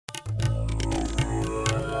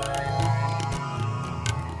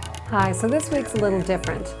Hi, so this week's a little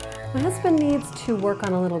different. My husband needs to work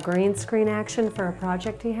on a little green screen action for a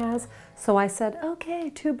project he has, so I said, okay,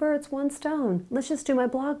 2 birds, 1 stone. Let's just do my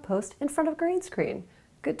blog post in front of green screen.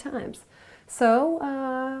 Good times.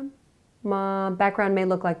 So, my background may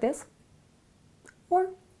look like this,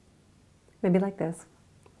 or maybe like this.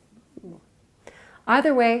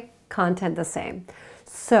 Either way, content the same.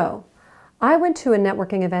 So, I went to a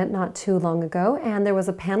networking event not too long ago, and there was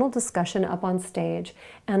a panel discussion up on stage,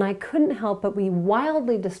 and I couldn't help but be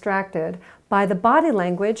wildly distracted by the body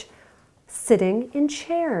language sitting in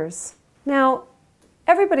chairs. Now,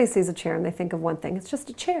 everybody sees a chair and they think of one thing, it's just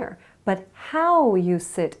a chair. But how you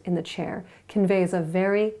sit in the chair conveys a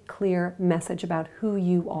very clear message about who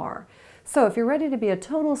you are. So if you're ready to be a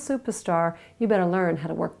total superstar, you better learn how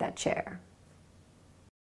to work that chair.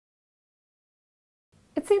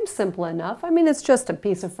 It seems simple enough. I mean, it's just a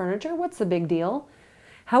piece of furniture. What's the big deal?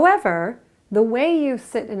 However, the way you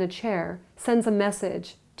sit in a chair sends a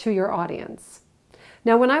message to your audience.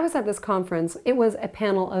 Now, when I was at this conference, it was a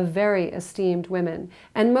panel of very esteemed women,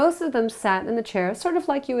 and most of them sat in the chair sort of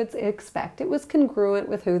like you would expect. It was congruent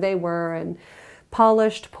with who they were and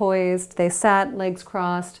polished, poised. They sat legs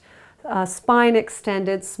crossed, spine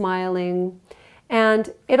extended, smiling,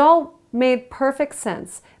 and it all made perfect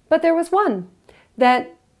sense. But there was one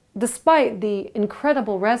that, despite the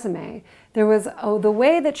incredible resume, there was, the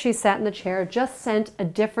way that she sat in the chair just sent a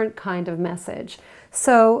different kind of message.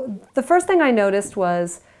 So the first thing I noticed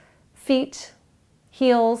was feet,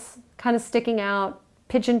 heels kind of sticking out,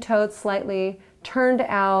 pigeon-toed slightly, turned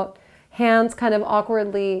out, hands kind of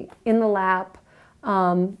awkwardly in the lap.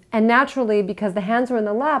 And naturally, because the hands were in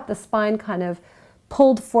the lap, the spine kind of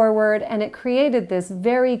pulled forward, and it created this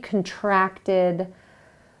very contracted,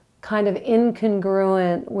 kind of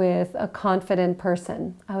incongruent with a confident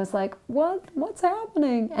person. I was like, what's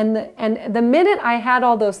happening? And the minute I had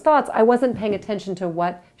all those thoughts, I wasn't paying attention to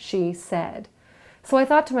what she said. So I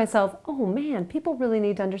thought to myself, oh man, people really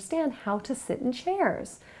need to understand how to sit in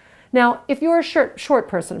chairs. Now, if you're a short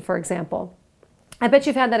person, for example, I bet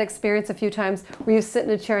you've had that experience a few times where you sit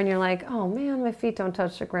in a chair and you're like, oh man, my feet don't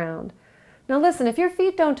touch the ground. Now listen, if your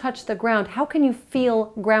feet don't touch the ground, how can you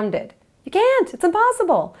feel grounded? You can't, it's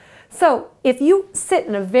impossible. So if you sit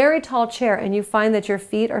in a very tall chair and you find that your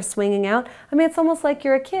feet are swinging out, I mean, it's almost like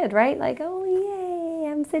you're a kid, right? Like, oh yay,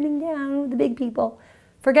 I'm sitting down with the big people.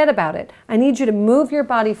 Forget about it. I need you to move your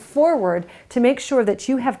body forward to make sure that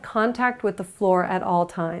you have contact with the floor at all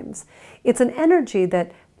times. It's an energy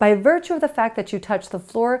that, by virtue of the fact that you touch the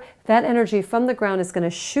floor, that energy from the ground is going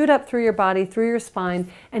to shoot up through your body, through your spine,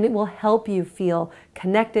 and it will help you feel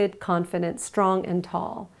connected, confident, strong, and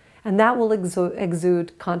tall. And that will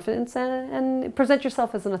exude confidence and present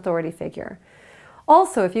yourself as an authority figure.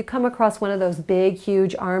 Also, if you come across one of those big,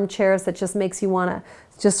 huge armchairs that just makes you want to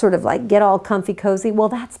just sort of like get all comfy, cozy, well,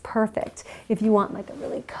 that's perfect. If you want like a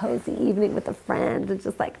really cozy evening with a friend and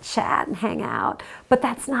just like chat and hang out. But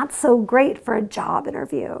that's not so great for a job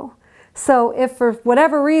interview. So if for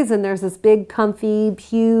whatever reason there's this big, comfy,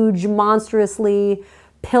 huge, monstrously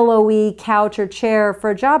pillowy couch or chair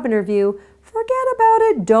for a job interview, forget about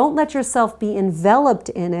it. Don't let yourself be enveloped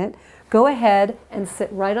in it. Go ahead and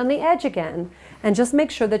sit right on the edge again and just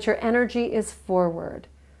make sure that your energy is forward.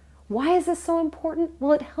 Why is this so important?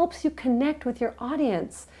 Well, it helps you connect with your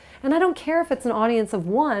audience. And I don't care if it's an audience of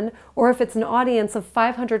 1 or if it's an audience of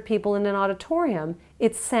 500 people in an auditorium.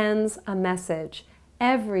 It sends a message.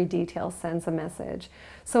 Every detail sends a message.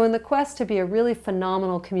 So in the quest to be a really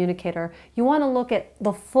phenomenal communicator, you want to look at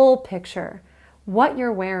the full picture. What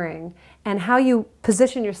you're wearing and how you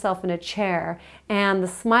position yourself in a chair and the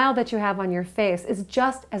smile that you have on your face is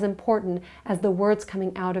just as important as the words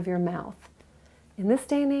coming out of your mouth. In this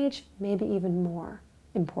day and age, maybe even more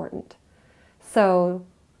important. So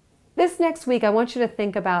this next week, I want you to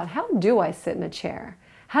think about, how do I sit in a chair?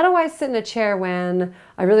 How do I sit in a chair when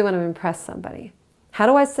I really want to impress somebody? How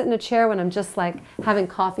do I sit in a chair when I'm just like having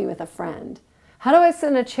coffee with a friend? How do I sit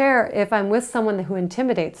in a chair if I'm with someone who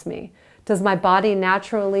intimidates me? Does my body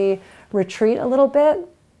naturally retreat a little bit?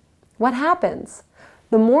 What happens?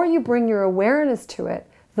 The more you bring your awareness to it,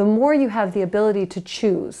 the more you have the ability to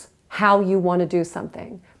choose how you want to do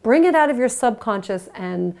something. Bring it out of your subconscious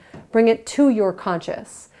and bring it to your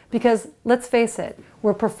conscious. Because let's face it,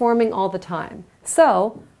 we're performing all the time.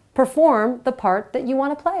 So perform the part that you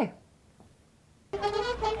want to play.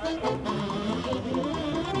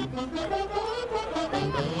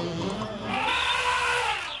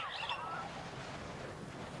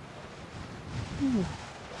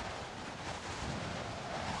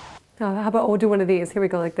 Oh, how about we'll do one of these? Here we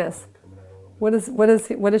go, like this. What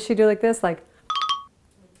does she do like this? Like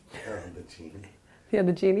Yeah,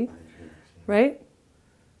 the genie, right?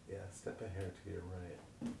 Yeah, step a hair to your right.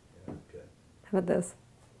 Yeah, good. How about this?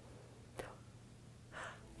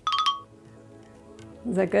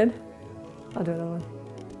 Is that good? I'll do another one.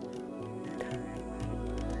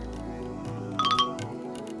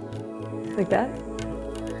 Like that?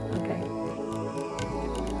 Okay.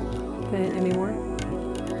 Okay, any more?